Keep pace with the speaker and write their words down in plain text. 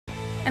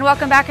And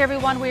welcome back,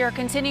 everyone. We are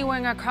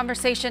continuing our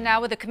conversation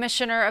now with the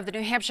Commissioner of the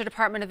New Hampshire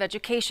Department of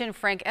Education,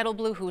 Frank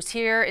Edelblut, who's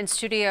here in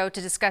studio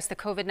to discuss the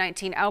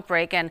COVID-19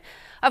 outbreak and,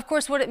 of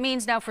course, what it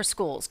means now for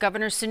schools.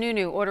 Governor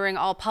Sununu ordering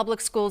all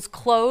public schools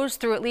closed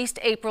through at least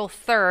April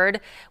 3rd,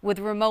 with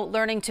remote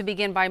learning to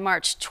begin by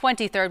March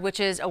 23rd, which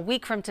is a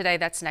week from today.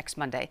 That's next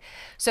Monday.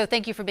 So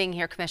thank you for being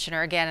here,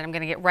 Commissioner, again. And I'm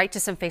going to get right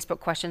to some Facebook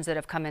questions that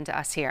have come into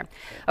us here.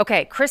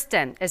 Okay,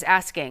 Kristen is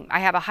asking, I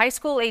have a high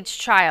school-aged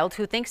child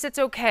who thinks it's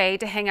okay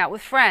to hang out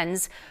with friends.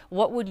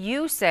 What would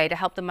you say to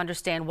help them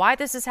understand why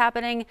this is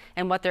happening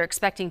and what they're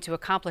expecting to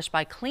accomplish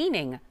by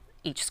cleaning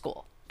each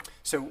school?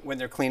 So when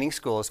they're cleaning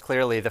schools,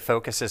 clearly the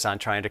focus is on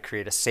trying to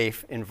create a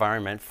safe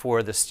environment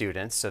for the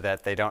students so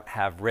that they don't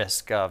have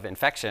risk of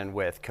infection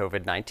with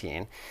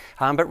COVID-19.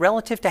 But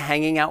relative to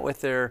hanging out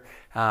with their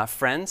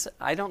friends,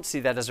 I don't see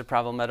that as a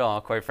problem at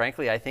all. Quite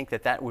frankly, I think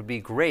that that would be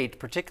great,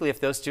 particularly if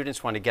those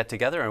students want to get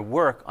together and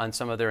work on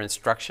some of their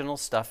instructional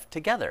stuff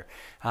together.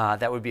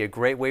 That would be a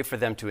great way for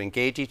them to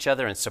engage each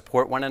other and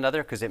support one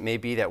another, because it may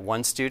be that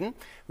one student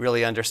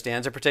really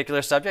understands a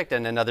particular subject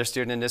and another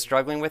student is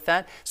struggling with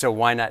that. So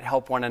why not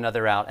help one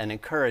another out and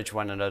encourage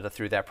one another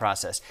through that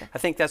process? I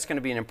think that's going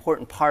to be an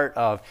important part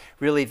of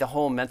really the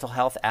whole mental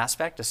health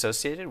aspect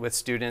associated with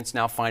students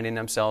now finding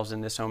themselves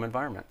in this home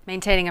environment.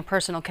 Maintaining a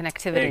personal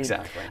connectivity.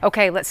 Exactly.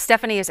 Okay,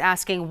 Stephanie is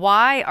asking,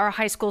 why are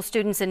high school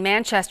students in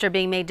Manchester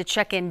being made to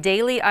check in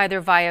daily either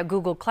via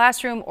Google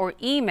Classroom or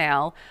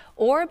email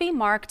or be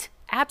marked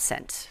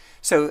absent?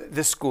 So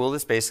the school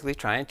is basically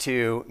trying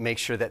to make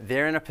sure that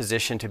they're in a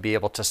position to be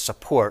able to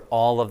support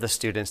all of the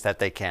students that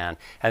they can.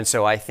 And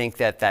so I think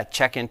that that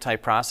check-in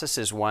type process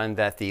is one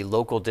that the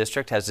local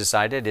district has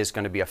decided is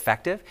going to be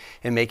effective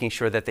in making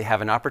sure that they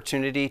have an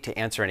opportunity to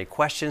answer any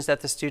questions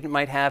that the student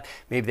might have.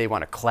 Maybe they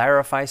want to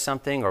clarify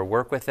something or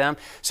work with them.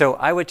 So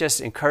I would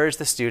just encourage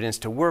the students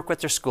to work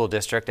with their school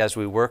district as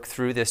we work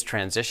through this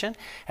transition,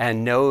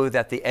 and know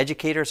that the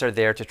educators are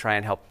there to try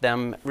and help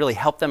them, really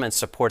help them and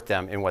support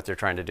them in what they're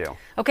trying to do.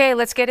 Okay,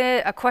 let's get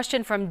a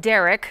question from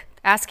Derek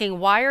asking,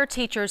 why are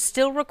teachers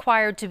still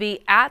required to be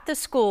at the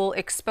school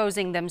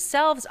exposing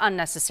themselves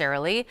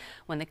unnecessarily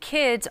when the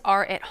kids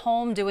are at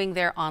home doing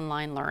their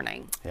online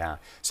learning? Yeah,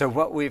 so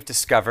what we've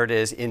discovered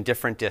is in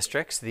different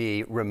districts,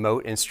 the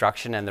remote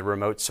instruction and the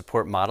remote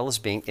support model is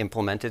being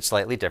implemented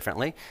slightly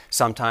differently,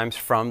 sometimes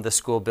from the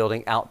school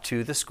building out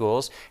to the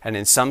schools. And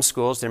in some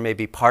schools, there may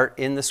be part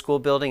in the school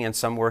building and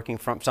some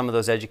of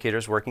those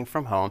educators working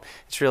from home.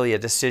 It's really a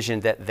decision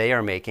that they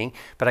are making.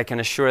 But I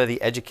can assure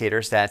the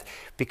educators that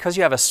because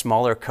you have a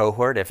smaller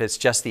cohort, if it's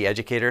just the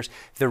educators,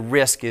 the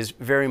risk is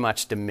very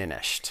much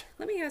diminished.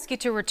 Let me ask you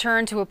to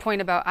return to a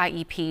point about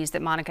IEPs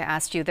that Monica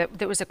asked you. That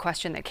there was a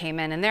question that came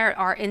in, and there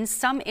are, in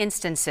some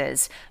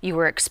instances, you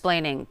were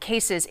explaining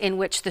cases in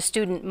which the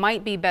student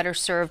might be better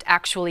served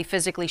actually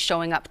physically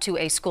showing up to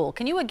a school.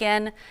 Can you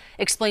again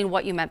explain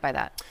what you meant by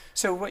that?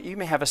 So what you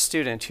may have a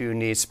student who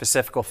needs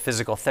specific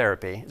physical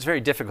therapy. It's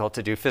very difficult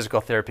to do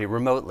physical therapy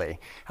remotely.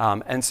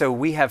 And so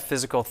we have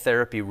physical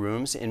therapy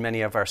rooms in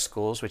many of our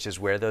schools, which is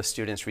where those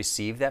students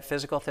receive that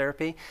physical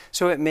therapy.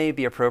 So it may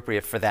be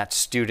appropriate for that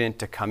student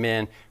to come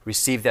in,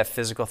 receive that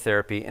physical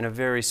therapy in a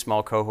very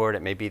small cohort.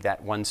 It may be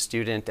that one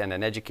student and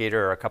an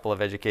educator or a couple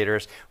of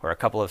educators or a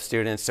couple of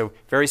students. So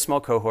very small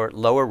cohort,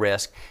 lower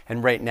risk.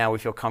 And right now we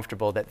feel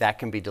comfortable that that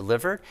can be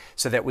delivered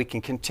so that we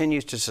can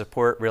continue to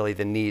support really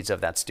the needs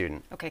of that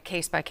student. Okay,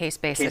 case-by-case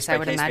basis, I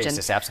would imagine.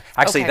 Basis, absolutely.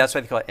 Actually, that's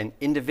why they call it an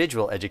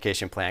individual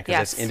education plan,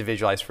 because it's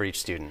individualized for each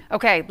student.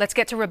 Okay, let's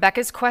get to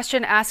Rebecca's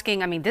question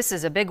asking, I mean, this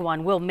is a big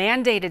one. Will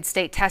mandated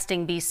state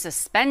testing be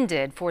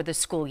suspended for the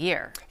school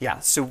year? Yeah,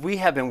 so we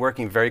have been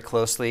working very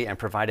closely and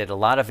provided a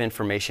lot of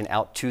information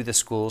out to the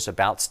schools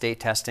about state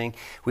testing.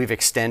 We've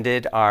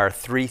extended our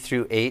 3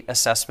 through 8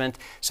 assessment,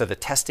 so the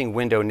testing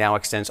window now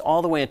extends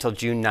all the way until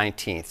June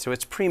 19th. So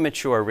it's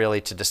premature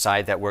really to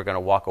decide that we're going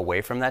to walk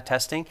away from that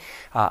testing.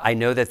 I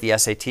know that the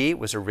SAT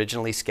was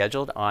originally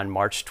scheduled on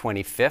March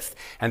 25th,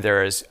 and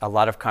there is a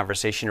lot of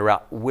conversation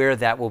around where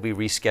that will be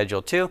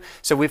rescheduled to.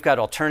 So we've got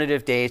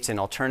alternative dates and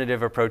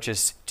alternative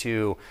approaches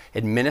to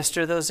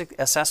administer those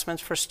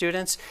assessments for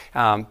students,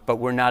 but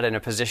we're not in a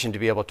position to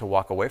be able to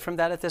walk away from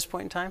that at this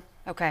point in time.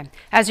 Okay.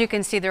 As you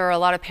can see, there are a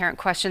lot of parent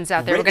questions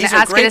out there. We're going to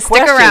ask you to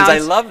stick around. I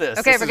love this.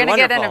 Okay, we're going to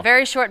get in a wonderful.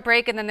 very short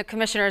break, and then the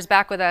commissioner is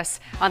back with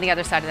us on the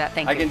other side of that.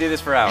 Thank you. I can do this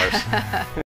for hours.